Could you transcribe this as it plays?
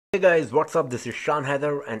Hey guys, what's up? This is Shan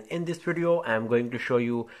Heather, and in this video I'm going to show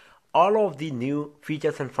you all of the new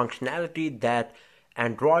features and functionality that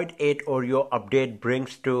Android 8 Oreo update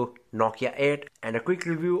brings to Nokia 8 and a quick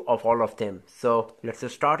review of all of them. So let's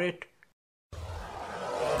get started.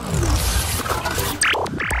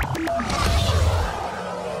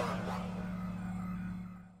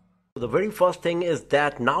 The very first thing is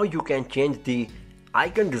that now you can change the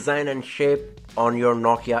icon design and shape on your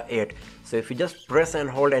Nokia 8. So if you just press and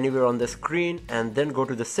hold anywhere on the screen and then go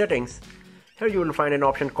to the settings, here you will find an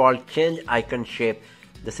option called change icon shape.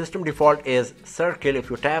 The system default is circle. If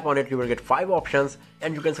you tap on it, you will get 5 options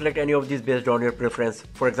and you can select any of these based on your preference.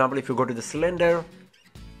 For example, if you go to the cylinder,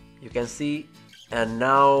 you can see, and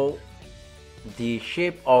now the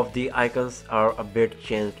shape of the icons are a bit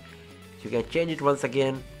changed. So you can change it once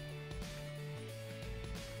again.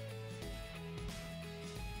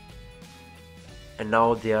 And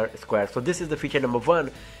now they are square. So this is the feature number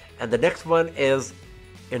 1, and the next one is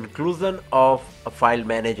inclusion of a file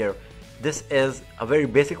manager. This is a very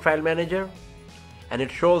basic file manager and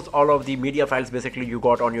it shows all of the media files basically you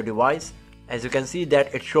got on your device. As you can see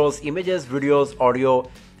that it shows images, videos, audio,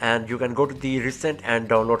 and you can go to the recent and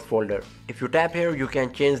downloads folder. If you tap here, you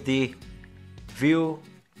can change the view,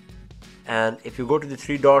 and if you go to the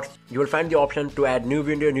 3 dots, you will find the option to add new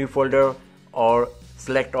window, new folder, or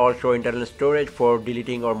select all show internal storage for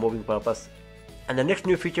deleting or moving purpose. And the next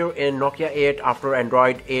new feature in Nokia 8 after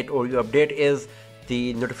Android 8 Oreo update is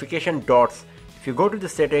the notification dots. If you go to the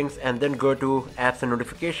settings and then go to apps and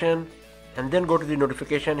notification and then go to the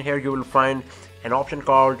notification, here you will find an option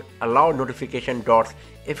called allow notification dots.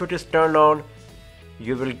 If it is turned on,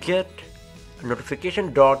 you will get a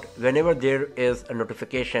notification dot whenever there is a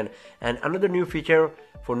notification. And another new feature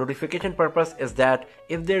for notification purpose is that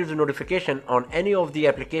if there is a notification on any of the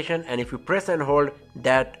application and if you press and hold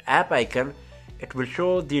that app icon, it will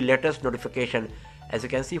show the latest notification. As you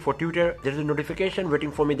can see, for Twitter, there is a notification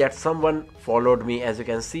waiting for me that someone followed me, as you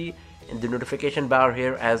can see in the notification bar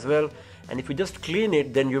here as well. And if you just clean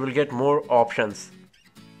it, then you will get more options.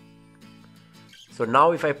 So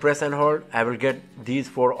now if I press and hold, I will get these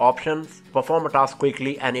 4 options. Perform a task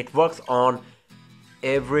quickly, and it works on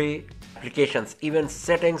every applications, even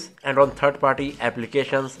settings, and on third-party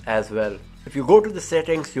applications as well. If you go to the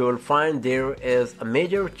settings, you will find there is a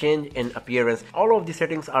major change in appearance. All of the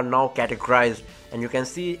settings are now categorized, and you can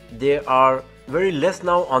see they are very less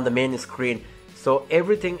now on the main screen. So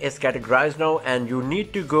everything is categorized now, and you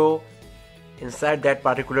need to go inside that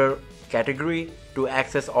particular category to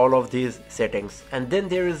access all of these settings. And then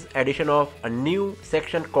there is addition of a new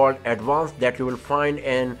section called advanced that you will find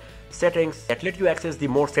in settings that let you access the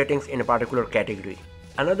more settings in a particular category.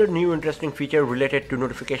 Another new interesting feature related to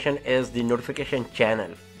notification is the notification channel.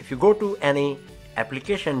 If you go to any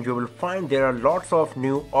application, you will find there are lots of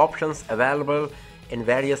new options available in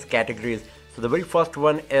various categories. So the very first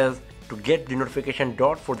one is to get the notification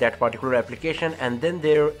dot for that particular application, and then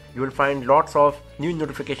there you will find lots of new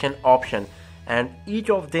notification options, and each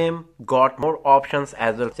of them got more options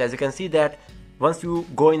as well. So as you can see that once you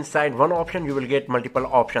go inside one option, you will get multiple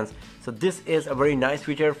options. So this is a very nice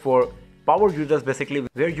feature for power users basically,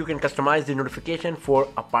 where you can customize the notification for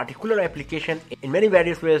a particular application in many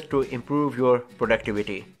various ways to improve your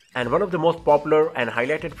productivity. And one of the most popular and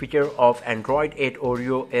highlighted feature of Android 8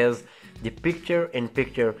 Oreo is the picture in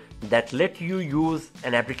picture that let you use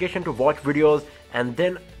an application to watch videos and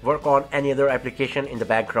then work on any other application in the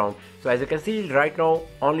background. So as you can see right now,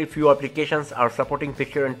 only few applications are supporting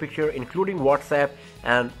picture in picture, including WhatsApp,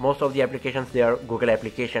 and most of the applications, they are Google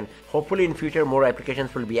application. Hopefully in future more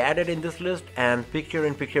applications will be added in this list and picture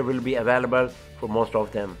in picture will be available for most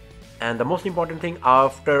of them. And the most important thing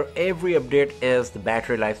after every update is the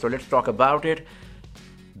battery life. So let's talk about it.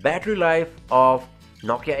 Battery life of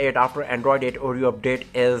Nokia 8 after Android 8 Oreo update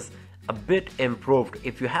is a bit improved.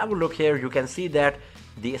 If you have a look here, you can see that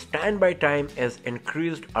the standby time is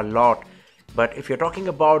increased a lot. But if you're talking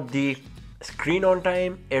about the screen on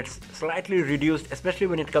time, it's slightly reduced, especially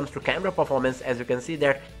when it comes to camera performance. As you can see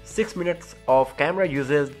that 6 minutes of camera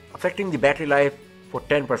usage affecting the battery life for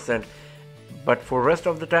 10%. But for rest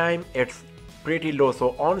of the time, it's pretty low.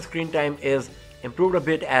 So on screen time is improved a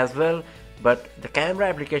bit as well, but the camera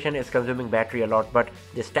application is consuming battery a lot, but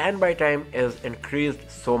the standby time is increased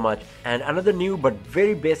so much. And another new but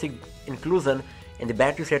very basic inclusion in the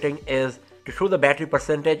battery setting is to show the battery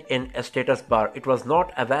percentage in a status bar. It was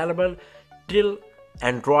not available till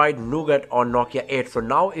Android Nougat on Nokia 8. So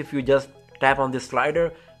now if you just tap on this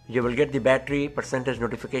slider, you will get the battery percentage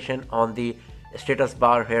notification on the status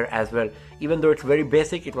bar here as well. Even though it's very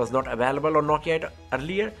basic, it was not available on Nokia 8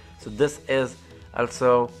 earlier. So this is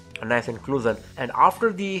also a nice inclusion. And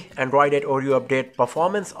after the Android 8 Oreo update,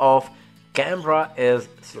 performance of camera is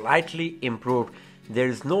slightly improved. There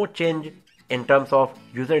is no change in terms of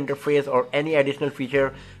user interface or any additional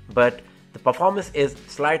feature, but the performance is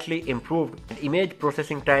slightly improved and image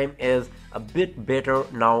processing time is a bit better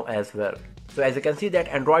now as well. So as you can see that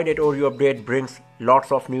Android 8 Oreo update brings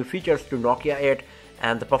lots of new features to Nokia 8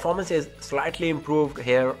 and the performance is slightly improved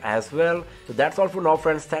here as well. So that's all for now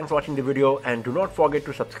friends. Thanks for watching the video and do not forget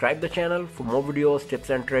to subscribe the channel for more videos, tips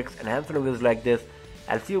and tricks and hands-on reviews like this.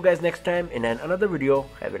 I'll see you guys next time in another video.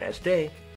 Have a nice day.